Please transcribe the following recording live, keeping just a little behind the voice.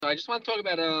I just want to talk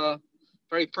about a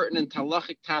very pertinent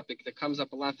halachic topic that comes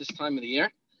up a lot this time of the year.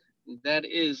 That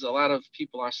is, a lot of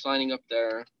people are signing up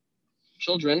their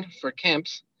children for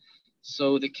camps.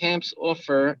 So the camps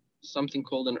offer something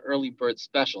called an early bird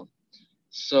special.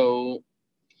 So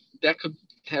that could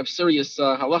have serious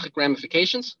halachic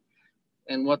ramifications.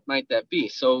 And what might that be?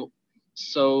 So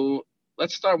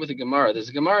let's start with the Gemara. There's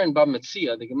a Gemara in Bab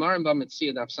Metzia. The Gemara in Bab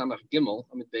Metzia, Daf Samach Gimel,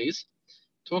 Amid Beis,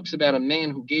 talks about a man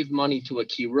who gave money to a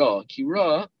kira.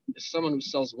 Kira is someone who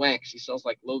sells wax. He sells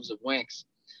like loaves of wax.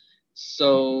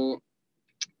 So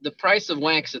the price of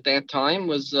wax at that time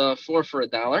was 4 for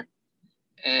 $1.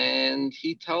 And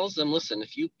he tells them, listen,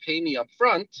 if you pay me up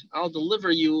front, I'll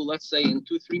deliver you, let's say in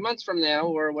 2-3 months from now,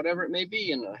 or whatever it may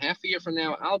be, in a half a year from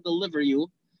now, I'll deliver you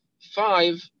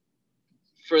 5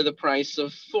 for the price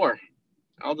of 4.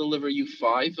 I'll deliver you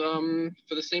 5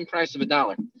 for the same price of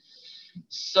 $1.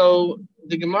 So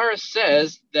the Gemara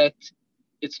says that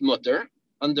it's mutter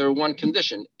under one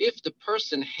condition. If the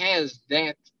person has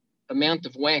that amount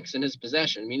of wax in his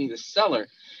possession, meaning the seller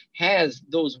has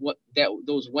those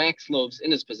wax loaves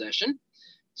in his possession,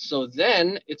 so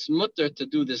then it's mutter to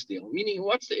do this deal. Meaning,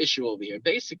 what's the issue over here?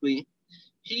 Basically,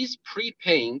 he's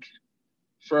prepaying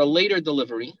for a later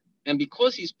delivery, and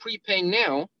because he's prepaying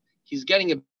now, he's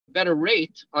getting a better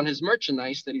rate on his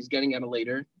merchandise that he's getting at a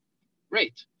later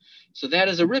rate. So that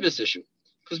is a ribbis issue,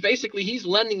 because basically he's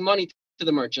lending money to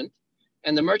the merchant,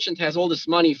 and the merchant has all this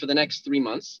money for the next 3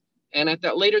 months. And at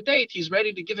that later date, he's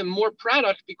ready to give him more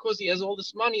product because he has all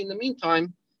this money in the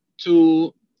meantime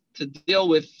to deal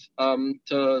with,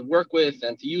 to work with,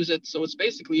 and to use it. So it's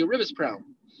basically a ribbis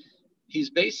problem. He's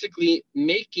basically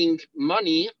making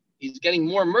money. He's getting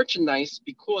more merchandise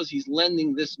because he's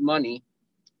lending this money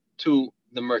to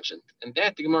the merchant. And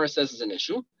that, the Gemara says, is an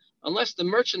issue. Unless the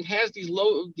merchant has these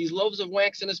loaves of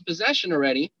wax in his possession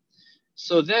already,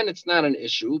 so then it's not an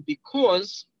issue,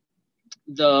 because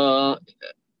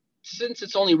since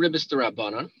it's only ribbis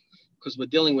d'Rabbanan, because we're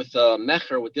dealing with a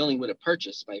mecher, we're dealing with a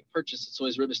purchase. By purchase, it's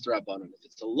always ribbis d'Rabbanan. If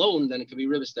it's a loan, then it could be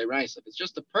ribbis d'Oraisa. If it's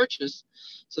just a purchase,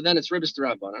 so then it's ribbis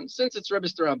d'Rabbanan. Since it's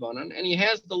ribbis d'Rabbanan, and he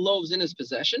has the loaves in his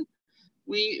possession,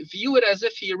 we view it as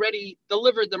if he already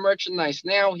delivered the merchandise.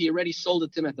 Now he already sold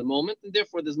it to him at the moment, and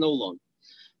therefore there's no loan.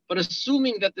 But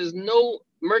assuming that there's no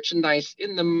merchandise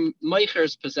in the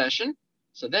meicher's possession,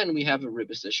 so then we have a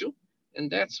ribbis issue, and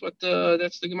that's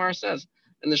the Gemara says.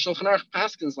 And the Shulchan Aruch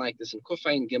paskins like this in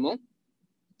Kufayin Gimel,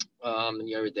 in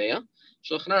Yeridea.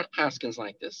 Shulchan Aruch paskins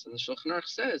like this, and the Shulchan Aruch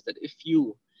says that if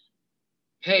you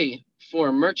pay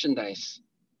for merchandise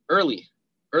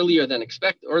earlier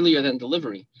than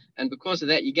delivery, and because of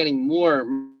that you're getting more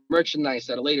merchandise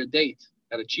at a later date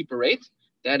at a cheaper rate,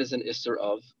 that is an isser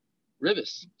of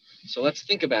ribbis. So let's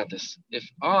think about this. If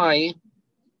I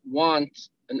want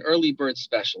an early bird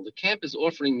special, the camp is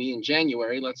offering me in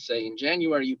January, let's say in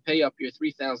January you pay up your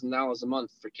 $3,000 a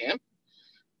month for camp,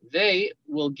 they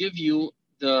will give you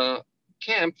the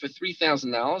camp for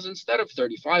 $3,000 instead of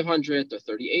 $3,500 or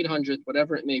 $3,800,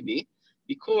 whatever it may be,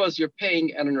 because you're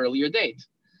paying at an earlier date.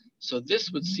 So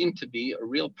this would seem to be a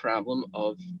real problem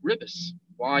of ribbis.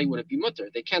 Why would it be mutter?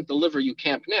 They can't deliver you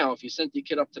camp now. If you sent your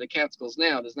kid up to the Catskills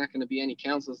now, there's not going to be any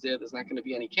councils there. There's not going to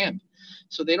be any camp.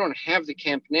 So they don't have the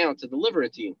camp now to deliver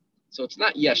it to you. So it's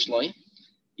not yeshloi.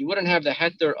 You wouldn't have the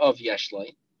heter of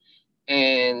yeshloi.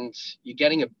 And you're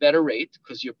getting a better rate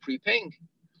because you're prepaying.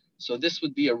 So this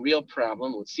would be a real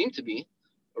problem. It would seem to be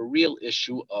a real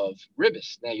issue of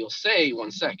ribbis. Now you'll say, 1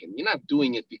 second, you're not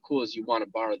doing it because you want to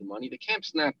borrow the money. The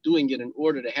camp's not doing it in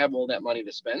order to have all that money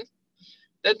to spend.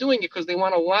 They're doing it because they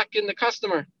want to lock in the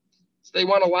customer. So they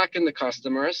want to lock in the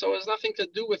customer. So it has nothing to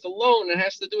do with the loan. It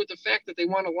has to do with the fact that they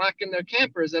want to lock in their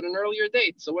campers at an earlier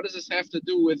date. So what does this have to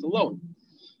do with the loan?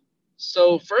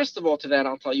 So first of all, to that,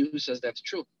 I'll tell you who says that's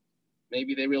true.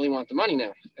 Maybe they really want the money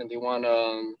now, and they want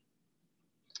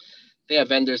they have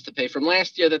vendors to pay from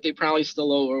last year that they probably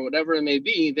still owe, or whatever it may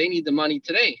be. They need the money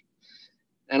today.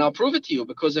 And I'll prove it to you,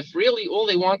 because if really all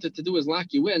they wanted to do is lock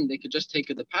you in, they could just take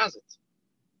a deposit.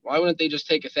 Why wouldn't they just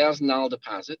take $1,000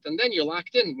 deposit and then you're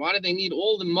locked in? Why do they need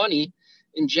all the money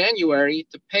in January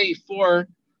to pay for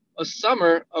a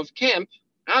summer of camp?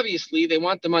 Obviously, they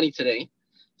want the money today.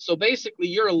 So basically,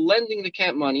 you're lending the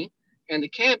camp money, and the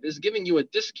camp is giving you a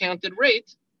discounted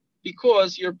rate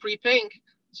because you're prepaying.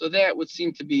 So that would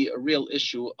seem to be a real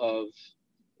issue of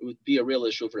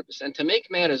ribbis. And to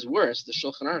make matters worse, the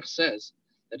Shulchan Aruch says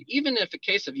that even if a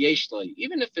case of yeshloi,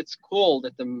 even if it's called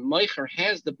that the meicher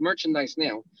has the merchandise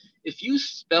now, if you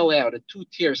spell out a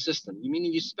 2-tier system,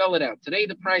 meaning you spell it out, today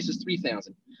the price is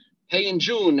 $3,000, pay in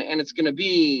June and it's going to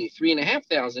be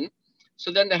 $3,500,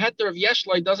 So then the heter of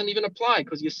Yeshloi doesn't even apply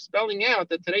because you're spelling out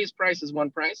that today's price is one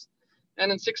price,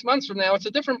 and in 6 months from now it's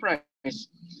a different price.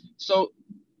 So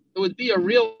it would be a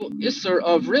real isser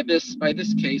of ribbis by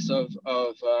this case of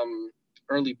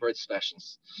early bird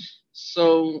specials.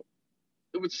 So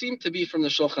it would seem to be from the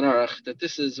Shulchan Aruch that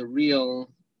this is a real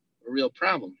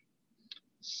problem.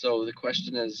 So the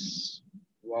question is,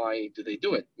 why do they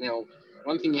do it? Now,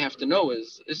 one thing you have to know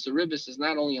is isser ribbis is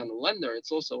not only on the lender,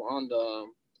 it's also on the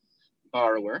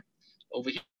borrower. Over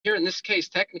here, in this case,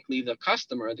 technically the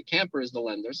customer, the camper, is the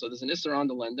lender. So there's an isser on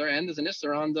the lender and there's an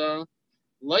isser on the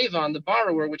leiva, on the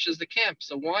borrower, which is the camp.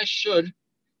 So why should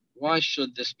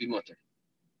this be mutter?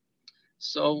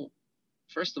 So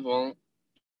first of all,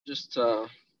 just to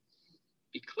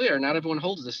be clear, not everyone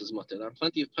holds this as mutter. There are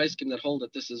plenty of paiskim that hold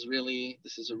that this is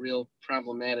a real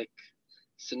problematic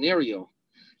scenario.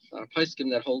 There are paiskim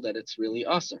that hold that it's really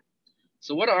aser.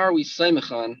 So what are we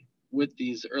seimechan with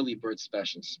these early bird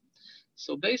specials?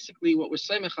 So basically what we're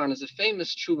seimechan is a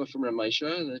famous tshuva from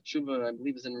Ramesha. The tshuva, I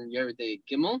believe, is in Yeridei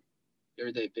Gimel,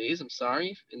 Yeridei Beis,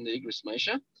 in the Igros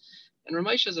Meisha. And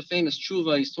Ramesha is a famous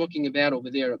tshuva. He's talking about over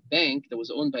there a bank that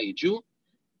was owned by a Jew,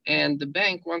 and the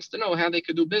bank wants to know how they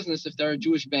could do business if they're a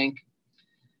Jewish bank.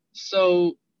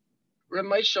 So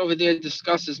Ramesha over there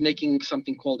discusses making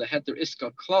something called a heter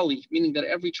iska klali, meaning that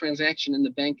every transaction in the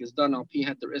bank is done al pi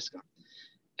heter iska.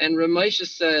 And Ramesha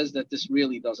says that this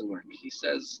really doesn't work. He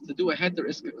says to do a heter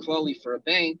iska klali for a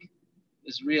bank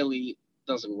is really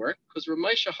doesn't work, because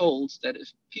Ramesha holds that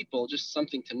if people, just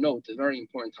something to note, a very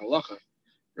important halacha,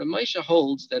 Ramesha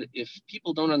holds that if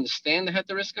people don't understand the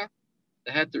heter iska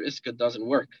doesn't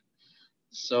work.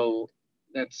 So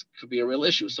that could be a real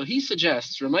issue. So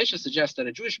Ramesha suggests that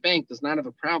a Jewish bank does not have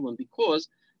a problem because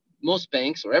most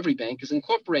banks, or every bank, is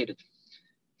incorporated.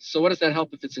 So what does that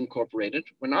help if it's incorporated?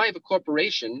 When I have a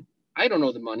corporation, I don't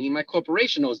know the money. My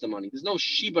corporation knows the money. There's no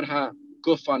shibur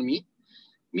ha-guf on me,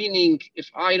 meaning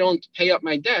if I don't pay up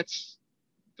my debts,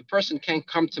 the person can't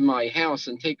come to my house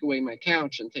and take away my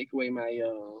couch and take away my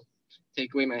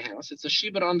house. It's a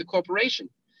shibur on the corporation.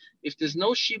 If there's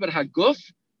no shibur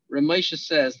ha-guf, Ramesha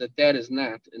says that is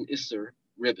not an isser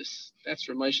ribbis. That's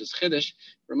Ramesha's chiddush.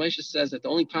 Ramesha says that the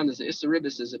only time there's an isser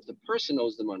ribbis is if the person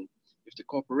owes the money. If the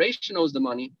corporation owes the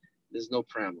money, there's no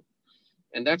problem.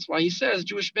 And that's why he says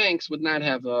Jewish banks would not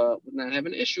have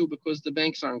an issue, because the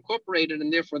banks are incorporated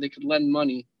and therefore they could lend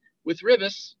money with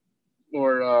ribbis,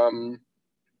 or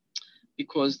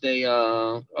because they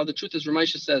the truth is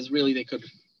Ramesha says really they could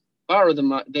borrow the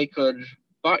money.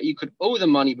 You could owe the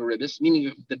money b'ribbis, meaning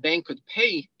if the bank could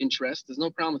pay interest. There's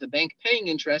no problem with the bank paying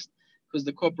interest, because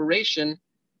the corporation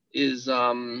is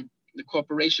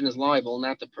liable,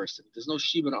 not the person. There's no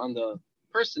shibud on the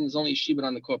person. There's only shibud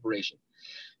on the corporation.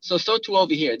 So too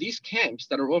over here, these camps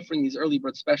that are offering these early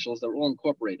bird specials, they're all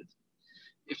incorporated.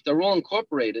 If they're all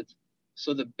incorporated,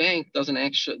 so the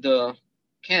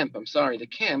camp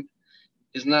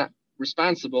is not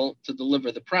responsible to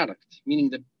deliver the product,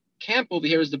 meaning the camp over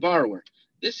here is the borrower.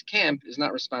 This camp is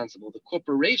not responsible. The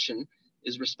corporation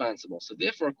is responsible. So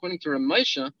therefore, according to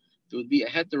Ramesha, there would be a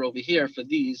heter over here for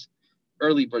these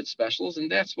early bird specials, and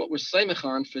that's what we're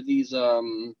seimechan for these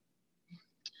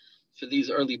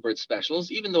early bird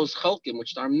specials. Even those chalkim,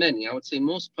 which are many, I would say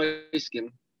most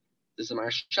paiskim, there's a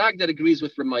marshag that agrees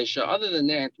with Ramesha. Other than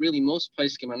that, really most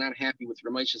paiskim are not happy with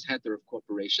Ramesha's heter of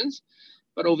corporations.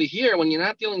 But over here, when you're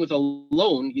not dealing with a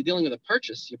loan, you're dealing with a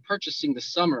purchase. You're purchasing the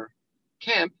summer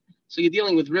camp, so you're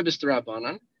dealing with ribbis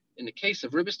d'Rabbanan. In the case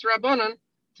of ribbis d'Rabbanan,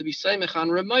 to be seimechan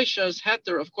Ramesha's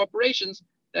heter of corporations,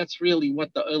 that's really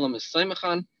what the olam is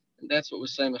seimechan, and that's what we're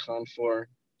seimechan for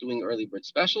doing early bird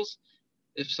specials.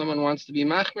 If someone wants to be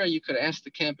machmer, you could ask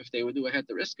the camp if they would do a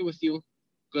heter iska with you.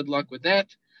 Good luck with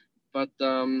that. But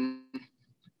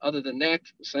other than that,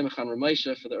 seimechan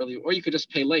Ramesha for the early, or you could just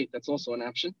pay late. That's also an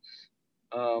option.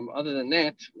 Other than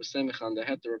that, we're seimechan the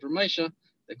heter of Ramesha.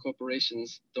 The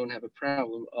corporations don't have a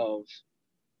problem of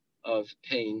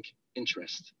paying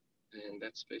interest, and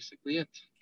that's basically it.